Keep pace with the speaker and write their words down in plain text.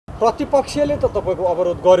प्रतिपक्षले त तपाईको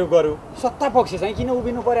अवरोध गर्यो सत्ता पक्ष चाहिँ किन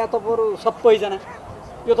उभिनु पर्यो तपाईहरु सबैजना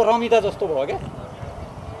यो त रमिता जस्तो भयो क्या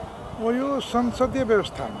यो संसदीय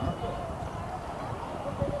व्यवस्थामा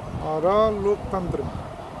र लोकतन्त्रमा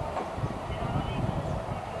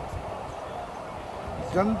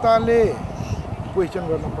जनताले क्वेसन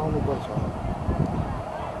गर्न पाउनुपर्छ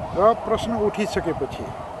र प्रश्न उठिसकेपछि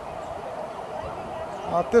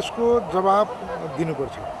त्यसको जवाब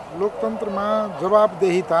दिनुपर्छ। लोकतन्त्रमा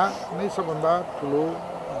जवाबदेहिता नै सबभन्दा ठुलो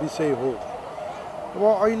विषय हो। अब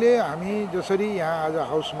अहिले हामी जसरी यहाँ आज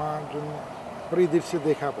हाउसमा जुन परिदृश्य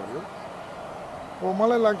देखा पर्यो अब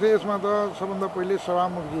मलाई लाग्छ यसमा त सबभन्दा पहिले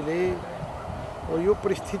सभामुखजीले यो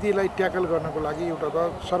परिस्थितिलाई ट्याकल गर्नको लागि एउटा त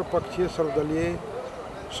सर्वपक्षीय सर्वदलीय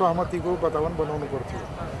सहमतिको वातावरण बनाउनु पर्थ्यो।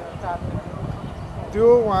 त्यो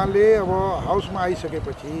उहाँले अब हाउसमा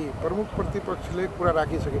आइसकेपछि प्रमुख प्रतिपक्षले कुरा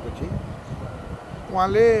राखिसकेपछि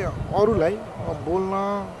उहाँले अरूलाई बोल्न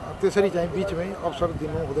त्यसरी चाहिँ बिचमै अवसर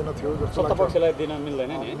दिनु हुँदैन थियो जस्तो लाग्छ। सत्तापक्षलाई दिन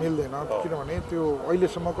मिल्दैन नि मिल्दैन किनभने त्यो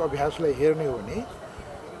अहिलेसम्मको अभ्यासलाई हेर्ने हो भने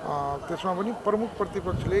त्यसमा पनि प्रमुख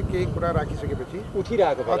प्रतिपक्षले केही कुरा राखिसकेपछि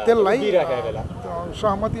उठिरहेको बेला त्यसलाई उभिरहेको बेला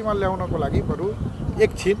सहमतिमा ल्याउनको लागि बरु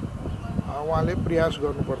एकछिन उहाँले प्रयास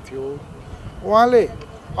गर्नुपर्थ्यो। उहाँले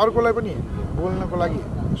अर्कोलाई पनि बोल्नको लागि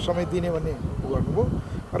समय दिने भन्ने गर्नुभयो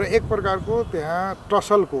र एक प्रकारको त्यहाँ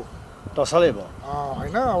टसलै भयो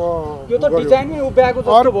हैन। अब यो त डिजाइनमै उभ्याएको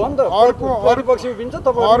जस्तो भयो नि त। अर्को प्रतिपक्ष उभिन्छ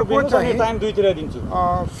तपाईहरु उभिनु चाहिँ टाइम दुईतिर दिन्छु।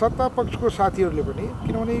 सत्ता पक्षको साथीहरूले पनि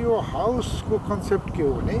किनभने यो हाउसको कन्सेप्ट के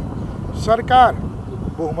हो भने सरकार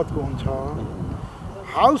बहुमतको हुन्छ।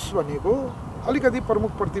 हाउस भनेको अलिकति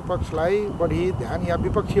प्रमुख प्रतिपक्षलाई बढी ध्यान या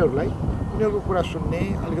विपक्षीहरूलाई उनीहरूको कुरा सुन्ने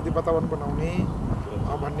अलिकति वातावरण बनाउने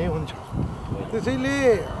भन्ने हुन्छ। त्यसैले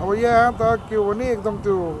अब यहाँ त के हो भने एकदम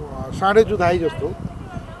त्यो साँढे जुधाइ जस्तो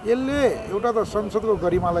यसले एउटा त संसदको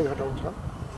गरिमालाई घटाउँछ